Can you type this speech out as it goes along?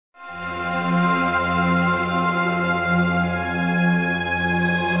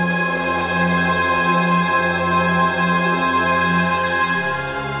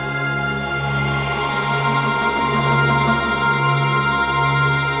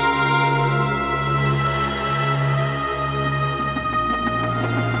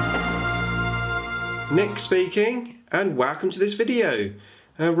Nick speaking, and welcome to this video.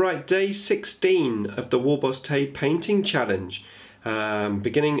 Right, day 16 of the WarbossTae Painting Challenge.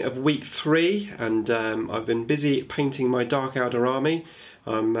 Beginning of week 3, and I've been busy painting my Dark Eldar army.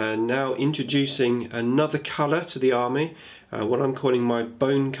 I'm now introducing another colour to the army, what I'm calling my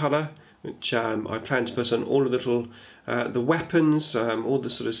bone colour, which I plan to put on all the little the weapons, all the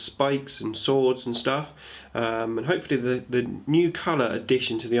sort of spikes and swords and stuff, and hopefully the new colour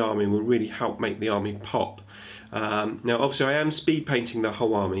addition to the army will really help make the army pop. Now obviously I am speed painting the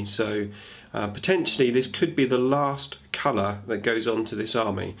whole army, so potentially this could be the last colour that goes on to this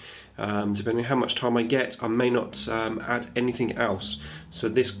army. Depending on how much time I get, I may not add anything else, so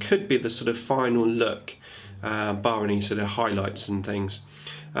this could be the sort of final look, bar any sort of highlights and things.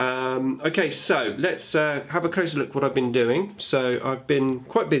 Okay, so let's have a closer look what I've been doing. So I've been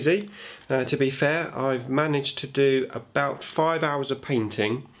quite busy, to be fair. I've managed to do about 5 hours of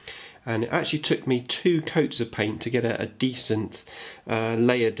painting, and it actually took me 2 coats of paint to get a decent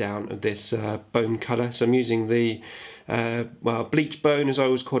layer down of this bone colour. So I'm using the well, bleach bone as I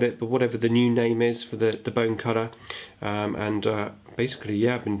always call it, but whatever the new name is for the bone colour, and basically,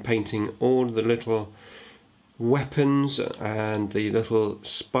 yeah, I've been painting all the little weapons and the little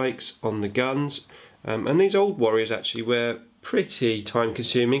spikes on the guns, and these old warriors actually were pretty time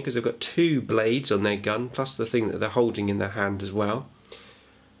consuming because they've got 2 blades on their gun plus the thing that they're holding in their hand as well.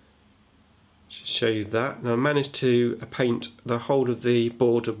 Just show you that. Now I managed to paint the whole of the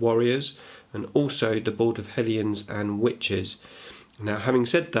board of warriors and also the board of hellions and witches. Now having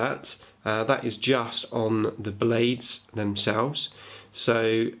said that, that is just on the blades themselves,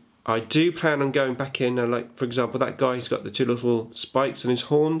 so I do plan on going back in, like for example that guy who's got the 2 little spikes on his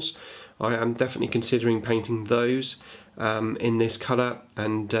horns. I am definitely considering painting those in this colour,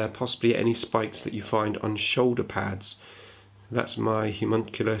 and possibly any spikes that you find on shoulder pads. That's my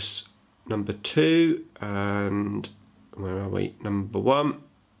homunculus number 2, and where are we, number 1,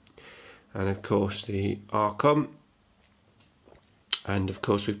 and of course the Archon, and of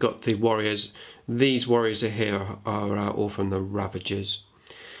course we've got the warriors. These warriors are here are all from the Ravagers.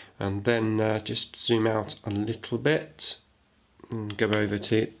 And then just zoom out a little bit and go over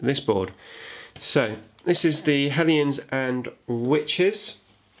to this board. So this is the Hellions and Witches.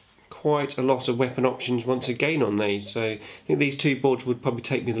 Quite a lot of weapon options once again on these. So I think these 2 boards would probably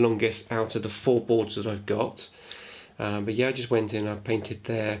take me the longest out of the 4 boards that I've got. But yeah, I just went in, I painted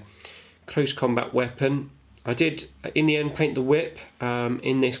their close combat weapon. I did in the end paint the whip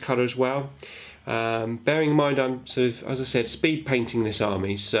in this colour as well. Bearing in mind I'm sort of, as I said, speed painting this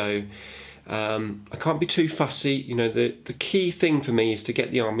army, so I can't be too fussy. You know, the key thing for me is to get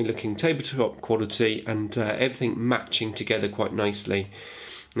the army looking tabletop quality and everything matching together quite nicely.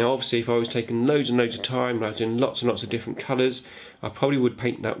 Now obviously if I was taking loads and loads of time and I was doing lots and lots of different colours, I probably would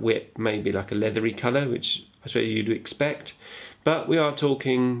paint that whip maybe like a leathery colour, which I suppose you'd expect. But we are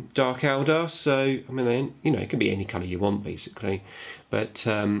talking Dark Eldar, so I mean, you know, it can be any colour you want basically. But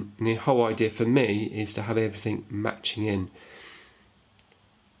the whole idea for me is to have everything matching in.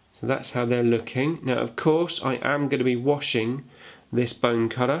 So that's how they're looking. Now, of course, I am going to be washing this bone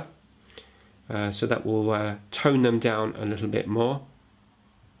colour, so that will tone them down a little bit more.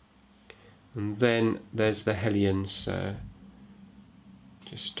 And then there's the Hellions.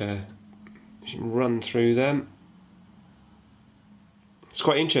 Just run through them. It's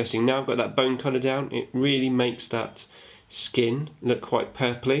quite interesting. Now I've got that bone colour down, it really makes that skin look quite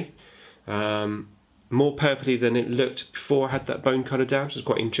purpley. More purpley than it looked before I had that bone colour down, so it's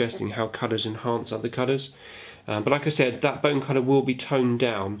quite interesting how colours enhance other colours. But like I said, that bone colour will be toned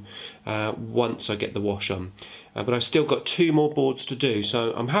down once I get the wash on. But I've still got 2 more boards to do,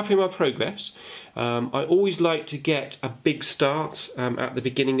 so I'm happy with my progress. I always like to get a big start at the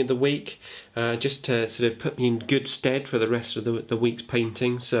beginning of the week, just to sort of put me in good stead for the rest of the week's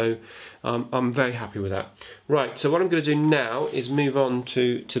painting, so I'm very happy with that. Right, so what I'm going to do now is move on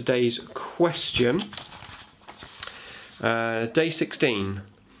to today's question. Day 16.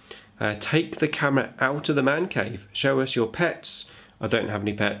 Take the camera out of the man cave. Show us your pets. I don't have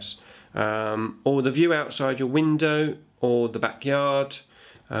any pets. Or the view outside your window, or the backyard,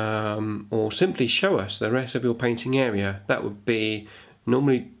 or simply show us the rest of your painting area. That would be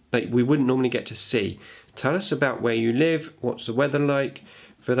normally, like, we wouldn't normally get to see. Tell us about where you live, what's the weather like.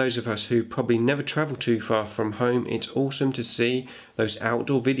 For those of us who probably never travel too far from home, it's awesome to see those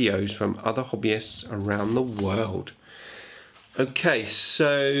outdoor videos from other hobbyists around the world. Okay,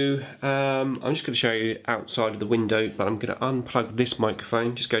 so I'm just going to show you outside of the window, but I'm going to unplug this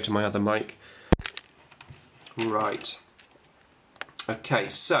microphone, just go to my other mic. Right. Okay,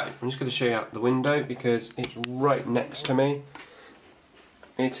 so I'm just going to show you out the window because it's right next to me.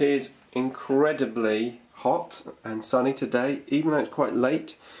 It is incredibly hot and sunny today, even though it's quite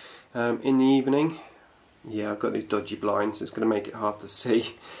late in the evening. Yeah, I've got these dodgy blinds, it's going to make it hard to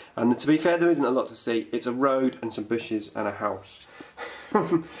see. And to be fair, there isn't a lot to see. It's a road and some bushes and a house.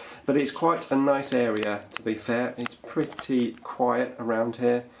 But it's quite a nice area, to be fair. It's pretty quiet around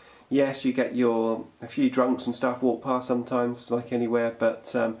here. Yes, you get a few drunks and stuff walk past sometimes, like anywhere,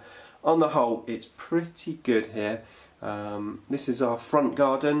 but on the whole, it's pretty good here. This is our front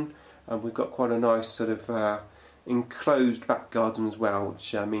garden, and we've got quite a nice sort of enclosed back garden as well,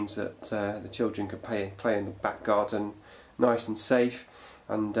 which means that the children can play in the back garden nice and safe.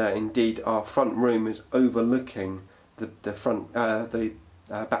 And indeed, our front room is overlooking the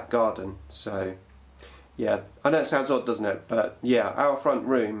back garden. So yeah, I know it sounds odd, doesn't it? But yeah, our front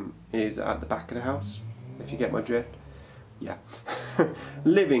room is at the back of the house, if you get my drift. Yeah,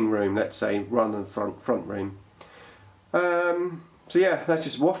 living room, let's say, rather than front room. So yeah, that's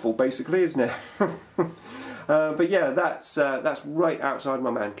just waffle basically, isn't it? But yeah, that's right outside my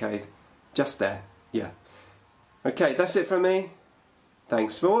man cave, just there. Yeah. Okay, that's it from me.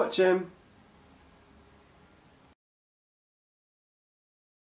 Thanks for watching.